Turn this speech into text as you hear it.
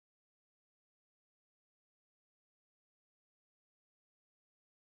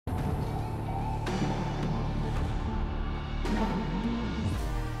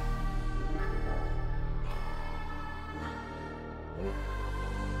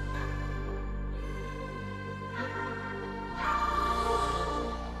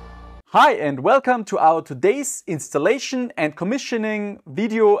Hi and welcome to our today's installation and commissioning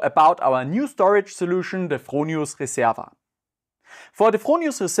video about our new storage solution, the Fronius Reserva. For the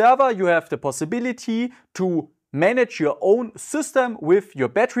Fronius Reserva, you have the possibility to manage your own system with your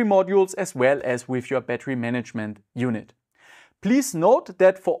battery modules as well as with your battery management unit. Please note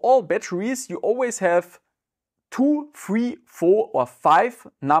that for all batteries, you always have 2, 3, 4 or 5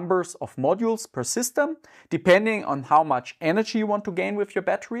 numbers of modules per system, depending on how much energy you want to gain with your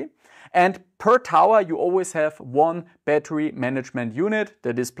battery. And per tower, you always have one battery management unit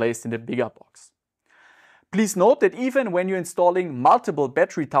that is placed in the bigger box. Please note that even when you're installing multiple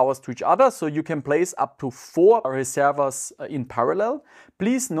battery towers to each other, so you can place up to 4 reservoirs in parallel,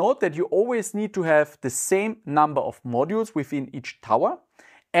 please note that you always need to have the same number of modules within each tower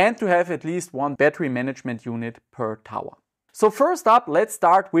and to have at least one battery management unit per tower. So first up, let's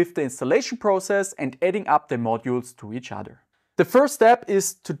start with the installation process and adding up the modules to each other. The first step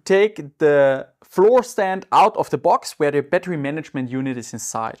is to take the floor stand out of the box where the battery management unit is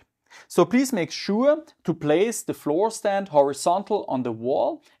inside. So please make sure to place the floor stand horizontal on the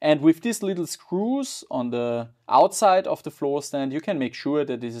wall, and with these little screws on the outside of the floor stand, you can make sure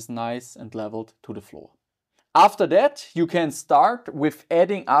that this is nice and leveled to the floor. After that, you can start with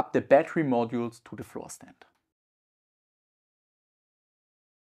adding up the battery modules to the floor stand.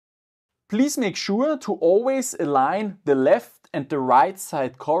 Please make sure to always align the left and the right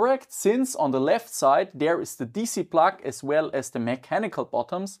side correct, since on the left side there is the DC plug as well as the mechanical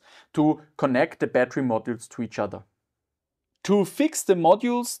bottoms to connect the battery modules to each other. To fix the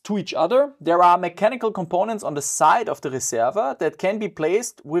modules to each other, there are mechanical components on the side of the Reserva that can be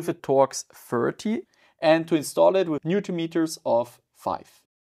placed with a Torx 30 and to install it with Newton meters of 5.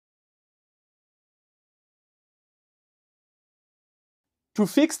 To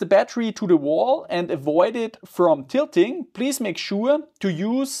fix the battery to the wall and avoid it from tilting, please make sure to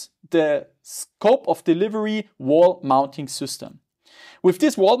use the scope of delivery wall mounting system. With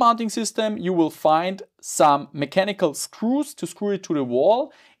this wall mounting system, you will find some mechanical screws to screw it to the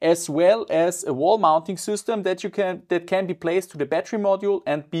wall, as well as a wall mounting system that can be placed to the battery module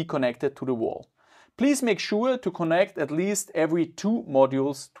and be connected to the wall. Please make sure to connect at least every 2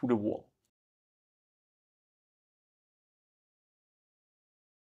 modules to the wall.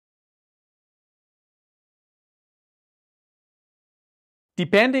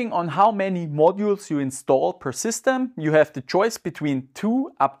 Depending on how many modules you install per system, you have the choice between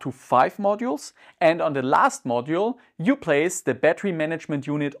 2 up to 5 modules, and on the last module you place the battery management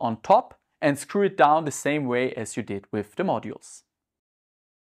unit on top and screw it down the same way as you did with the modules.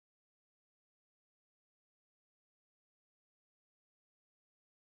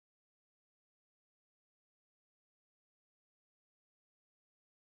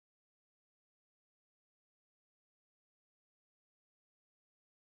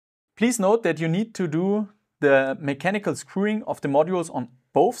 Please note that you need to do the mechanical screwing of the modules on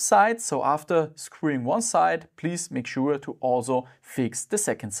both sides, so after screwing one side, please make sure to also fix the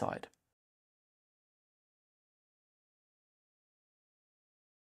second side.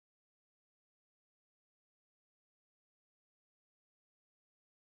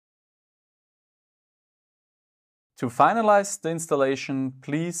 To finalize the installation,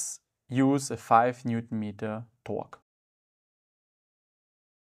 please use a 5 Newton meter torque.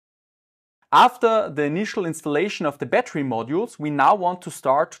 After the initial installation of the battery modules, we now want to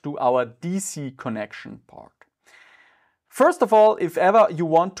start to do our DC connection part. First of all, if ever you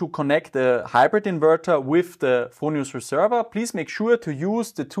want to connect a hybrid inverter with the Fronius Reserva, please make sure to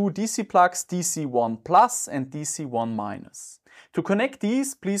use the 2 DC plugs DC1 plus and DC1 minus. To connect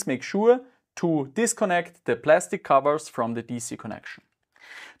these, please make sure to disconnect the plastic covers from the DC connection.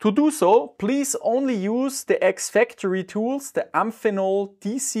 To do so, please only use the ex-factory tools, the Amphenol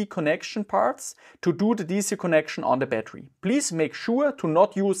DC connection parts, to do the DC connection on the battery. Please make sure to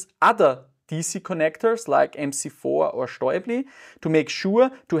not use other DC connectors like MC4 or Stäubli to make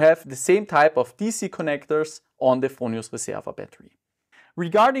sure to have the same type of DC connectors on the Fronius Reserva battery.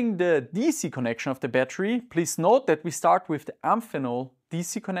 Regarding the DC connection of the battery, please note that we start with the Amphenol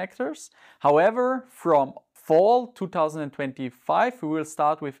DC connectors. However, from fall 2025, we will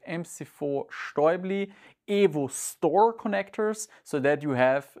start with MC4 Stäubli evcharger connectors, so that you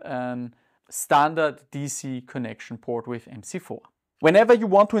have a standard DC connection port with MC4. Whenever you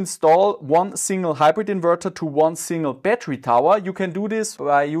want to install one single hybrid inverter to one single battery tower, you can do this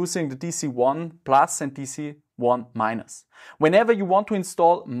by using the DC1 plus and DC1 minus. Whenever you want to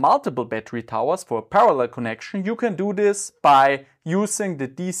install multiple battery towers for a parallel connection, you can do this by using the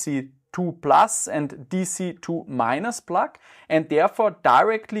DC 2 plus and DC 2 minus plug, and therefore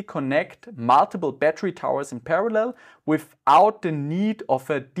directly connect multiple battery towers in parallel without the need of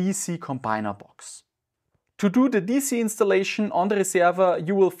a DC combiner box. To do the DC installation on the Reserva,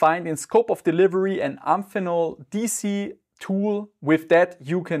 you will find in scope of delivery an Amphenol DC tool. With that,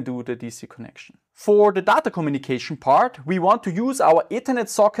 you can do the DC connection. For the data communication part, we want to use our Ethernet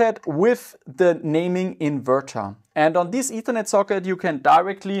socket with the naming inverter. And on this Ethernet socket, you can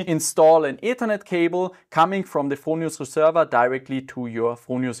directly install an Ethernet cable coming from the Fronius Reserva directly to your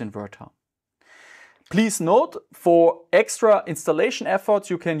Fronius inverter. Please note, for extra installation efforts,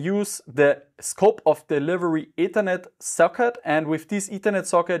 you can use the scope of delivery Ethernet socket, and with this Ethernet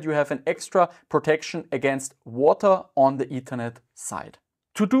socket you have an extra protection against water on the Ethernet side.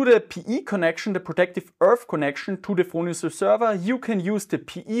 To do the PE connection, the protective earth connection to the Fronius Reserva, you can use the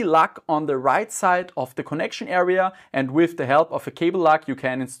PE lug on the right side of the connection area, and with the help of a cable lug you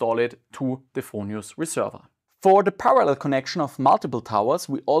can install it to the Fronius Reserva. For the parallel connection of multiple towers,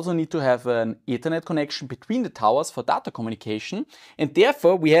 we also need to have an Ethernet connection between the towers for data communication, and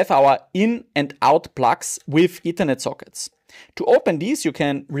therefore we have our in and out plugs with Ethernet sockets. To open these, you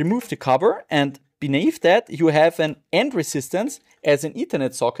can remove the cover, and beneath that you have an end resistance as an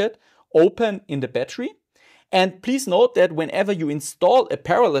Ethernet socket open in the battery. And please note that whenever you install a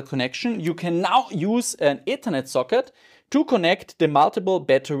parallel connection, you can now use an Ethernet socket to connect the multiple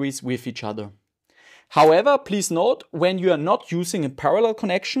batteries with each other. However, please note, when you are not using a parallel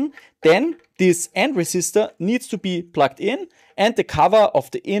connection, then this end resistor needs to be plugged in and the cover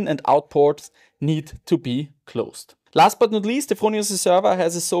of the in and out ports need to be closed. Last but not least, the Fronius Reserva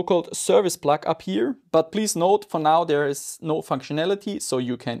has a so-called service plug up here, but please note, for now there is no functionality, so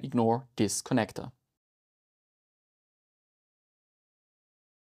you can ignore this connector.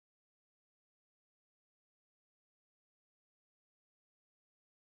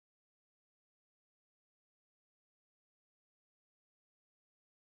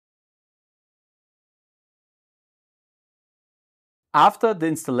 After the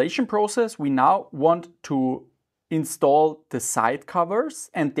installation process, we now want to install the side covers,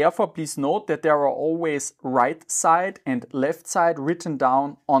 and therefore please note that there are always right side and left side written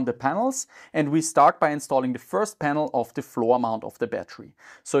down on the panels, and we start by installing the first panel of the floor mount of the battery.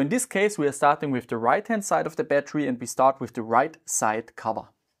 So in this case we are starting with the right hand side of the battery, and we start with the right side cover.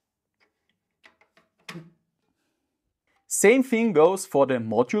 Same thing goes for the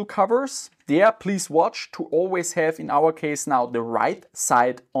module covers. There, please watch to always have, in our case now, the right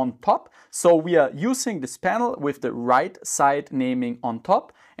side on top. So we are using this panel with the right side naming on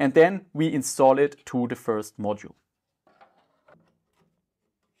top, and then we install it to the first module.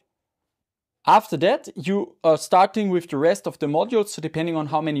 After that, you are starting with the rest of the modules. So depending on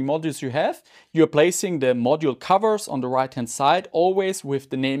how many modules you have, you're placing the module covers on the right hand side, always with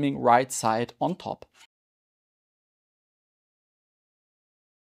the naming right side on top.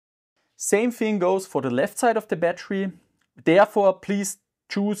 Same thing goes for the left side of the battery. Therefore, please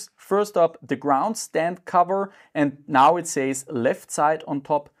choose first up the ground stand cover, and now it says left side on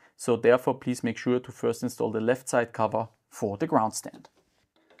top. So therefore, please make sure to first install the left side cover for the ground stand.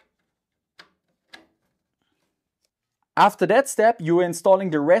 After that step, you are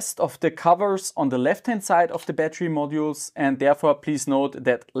installing the rest of the covers on the left hand side of the battery modules, and therefore please note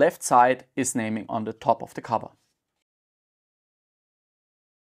that left side is naming on the top of the cover.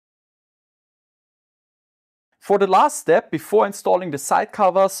 For the last step, before installing the side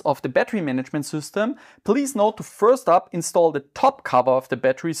covers of the battery management system, please note to first up install the top cover of the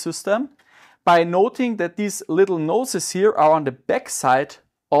battery system by noting that these little noses here are on the back side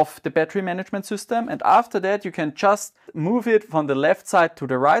of the battery management system, and after that you can just move it from the left side to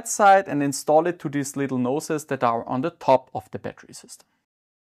the right side and install it to these little noses that are on the top of the battery system.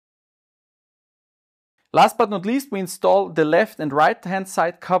 Last but not least, we install the left and right hand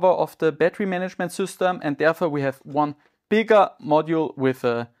side cover of the battery management system, and therefore we have one bigger module with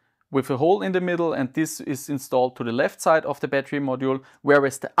a hole in the middle, and this is installed to the left side of the battery module,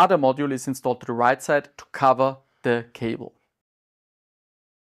 whereas the other module is installed to the right side to cover the cable.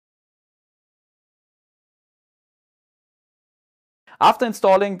 After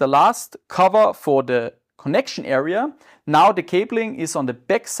installing the last cover for the connection area, now the cabling is on the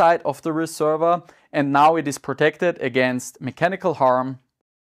back side of the Reserva, and now it is protected against mechanical harm.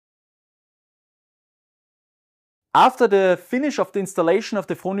 After the finish of the installation of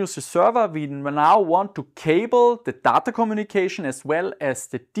the Fronius Reserva, we now want to cable the data communication as well as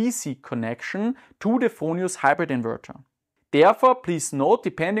the DC connection to the Fronius hybrid inverter. Therefore, please note,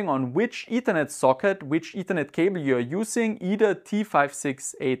 depending on which Ethernet socket, which Ethernet cable you are using, either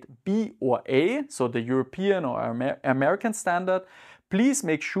T568B or A, so the European or American standard, please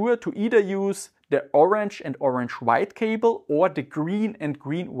make sure to either use the orange and orange-white cable or the green and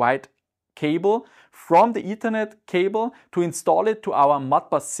green-white cable from the Ethernet cable to install it to our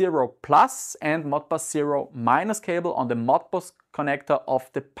Modbus 0 Plus and Modbus 0 Minus cable on the Modbus connector of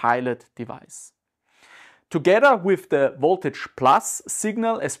the pilot device. Together with the voltage plus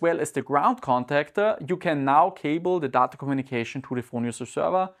signal as well as the ground contactor, you can now cable the data communication to the Fronius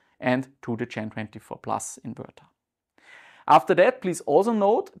Reserva and to the Gen 24 Plus inverter. After that, please also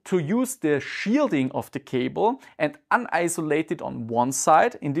note to use the shielding of the cable and unisolate it on one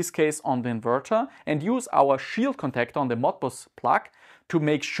side, in this case on the inverter, and use our shield contactor on the Modbus plug to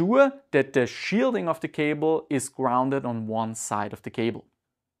make sure that the shielding of the cable is grounded on one side of the cable.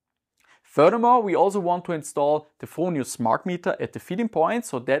 Furthermore, we also want to install the Fronius smart meter at the feeding point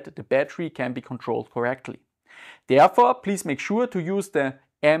so that the battery can be controlled correctly. Therefore, please make sure to use the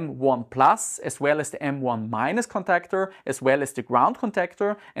M1 Plus as well as the M1 Minus contactor as well as the ground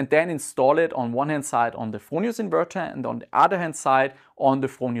contactor, and then install it on one hand side on the Fronius inverter and on the other hand side on the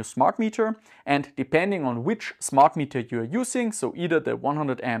Fronius smart meter. And depending on which smart meter you are using, so either the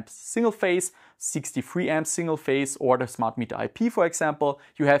 100 amps single phase, 63 amps single phase or the smart meter IP for example,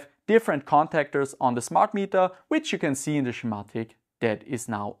 you have different contactors on the smart meter, which you can see in the schematic that is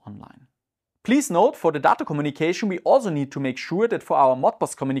now online. Please note, for the data communication, we also need to make sure that for our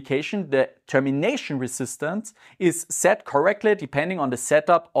Modbus communication, the termination resistance is set correctly depending on the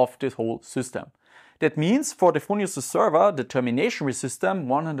setup of the whole system. That means for the Fronius Reserva, the termination resistance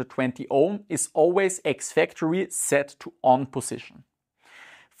 120 ohm is always ex-factory set to on position.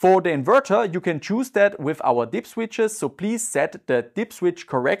 For the inverter, you can choose that with our dip switches, so please set the dip switch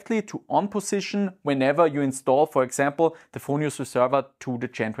correctly to on position whenever you install, for example, the Fronius Reserva to the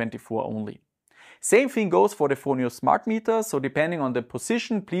Gen 24 only. Same thing goes for the Fronius smart meter, so depending on the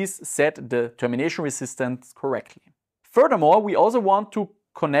position, please set the termination resistance correctly. Furthermore, we also want to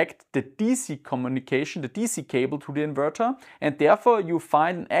connect the DC communication, the DC cable to the inverter, and therefore you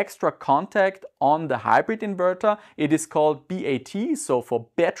find an extra contact on the hybrid inverter. It is called BAT, so for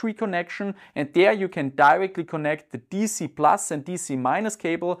battery connection, and there you can directly connect the DC plus and DC minus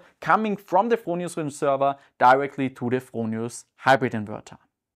cable coming from the Fronius Reserva directly to the Fronius hybrid inverter.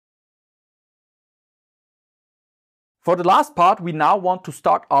 For the last part, we now want to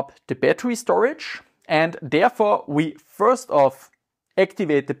start up the battery storage, and therefore we first off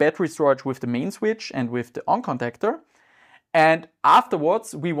activate the battery storage with the main switch and with the on contactor, and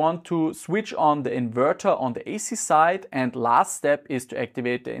afterwards we want to switch on the inverter on the AC side, and last step is to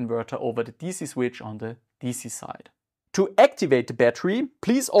activate the inverter over the DC switch on the DC side. To activate the battery,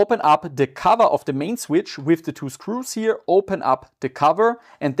 please open up the cover of the main switch with the two screws here, open up the cover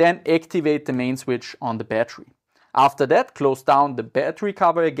and then activate the main switch on the battery. After that, close down the battery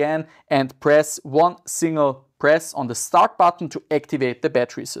cover again and press one single press on the start button to activate the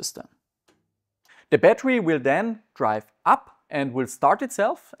battery system. The battery will then drive up and will start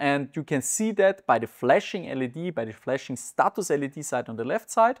itself, and you can see that by the flashing LED, by the flashing status LED side on the left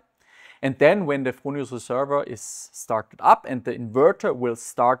side. And then when the Fronius Reserva is started up and the inverter will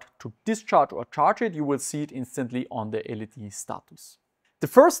start to discharge or charge it, you will see it instantly on the LED status. The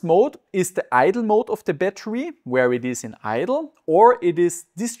first mode is the idle mode of the battery, where it is in idle, or it is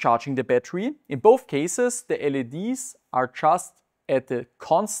discharging the battery. In both cases, the LEDs are just at the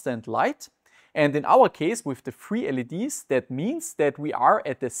constant light. And in our case, with the 3 LEDs, that means that we are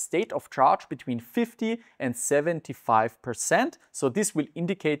at the state of charge between 50 and 75%. So this will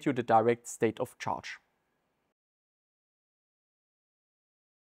indicate you the direct state of charge.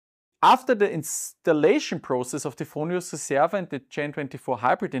 After the installation process of the Fronius Reserva and the Gen 24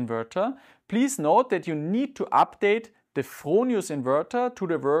 hybrid inverter, please note that you need to update the Fronius inverter to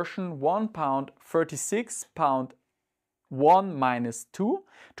the version 1.36.1-2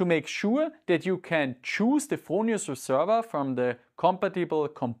 to make sure that you can choose the Fronius Reserva from the compatible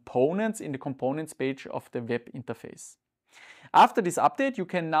components in the components page of the web interface. After this update, you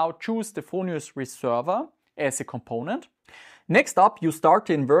can now choose the Fronius Reserva as a component. Next up, you start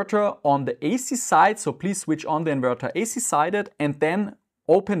the inverter on the AC side, so please switch on the inverter AC sided and then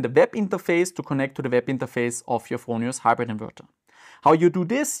open the web interface to connect to the web interface of your Fronius hybrid inverter. How you do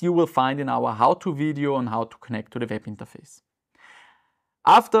this, you will find in our how-to video on how to connect to the web interface.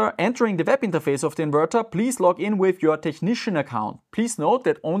 After entering the web interface of the inverter, please log in with your technician account. Please note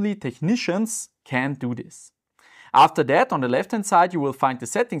that only technicians can do this. After that, on the left-hand side, you will find the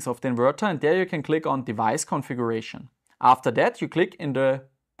settings of the inverter, and there you can click on Device Configuration. After that, you click in the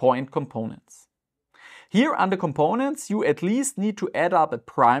point Components. Here under Components, you at least need to add up a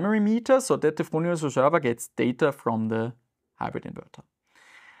primary meter so that the Fronius Reserva gets data from the hybrid inverter.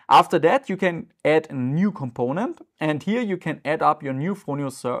 After that, you can add a new component, and here you can add up your new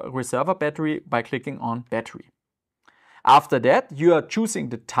Fronius Reserva battery by clicking on Battery. After that, you are choosing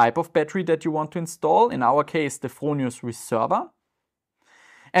the type of battery that you want to install, in our case the Fronius Reserva.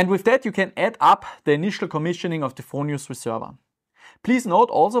 And with that you can add up the initial commissioning of the Fronius Reserva. Please note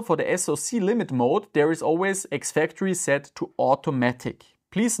also for the SOC limit mode there is always X-Factory set to automatic.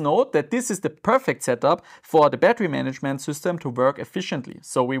 Please note that this is the perfect setup for the battery management system to work efficiently,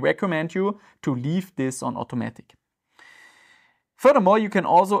 so we recommend you to leave this on automatic. Furthermore, you can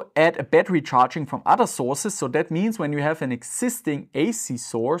also add a battery charging from other sources, so that means when you have an existing AC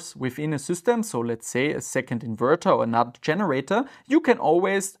source within a system, so let's say a second inverter or another generator, you can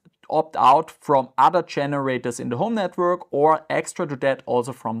always opt out from other generators in the home network or extra to that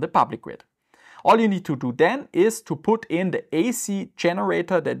also from the public grid. All you need to do then is to put in the AC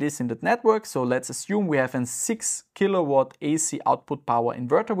generator that is in the network. So let's assume we have a 6 kilowatt AC output power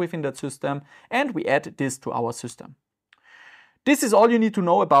inverter within that system, and we add this to our system. This is all you need to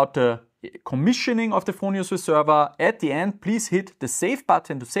know about the commissioning of the Fronius Reserva. At the end, please hit the Save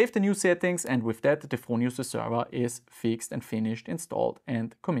button to save the new settings, and with that the Fronius Reserva is fixed and finished, installed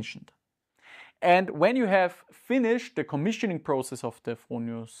and commissioned. And when you have finished the commissioning process of the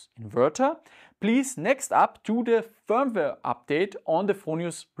Fronius inverter, please next up do the firmware update on the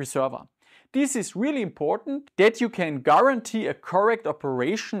Fronius Reserva. This is really important that you can guarantee a correct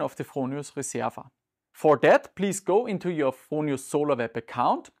operation of the Fronius Reserva. For that, please go into your Fronius Solar web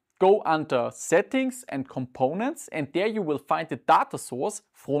account, go under Settings and Components, and there you will find the data source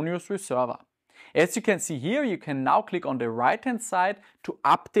Fronius Reserva. As you can see here, you can now click on the right hand side to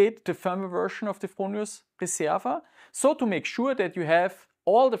update the firmware version of the Fronius Reserva, so to make sure that you have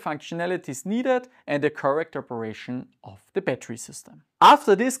all the functionalities needed and the correct operation of the battery system.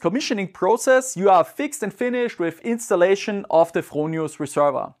 After this commissioning process, you are fixed and finished with installation of the Fronius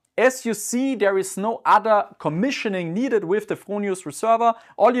Reserva. As you see, there is no other commissioning needed with the Fronius Reserva.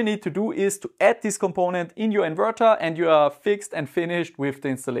 All you need to do is to add this component in your inverter and you are fixed and finished with the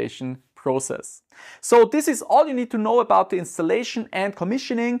installation process. So this is all you need to know about the installation and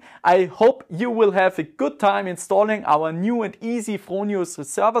commissioning. I hope you will have a good time installing our new and easy Fronius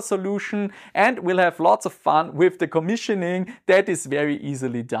Reserva solution, and will have lots of fun with the commissioning that is very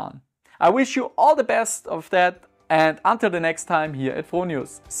easily done. I wish you all the best of that, and until the next time here at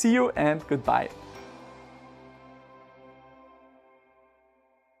Fronius. See you and goodbye.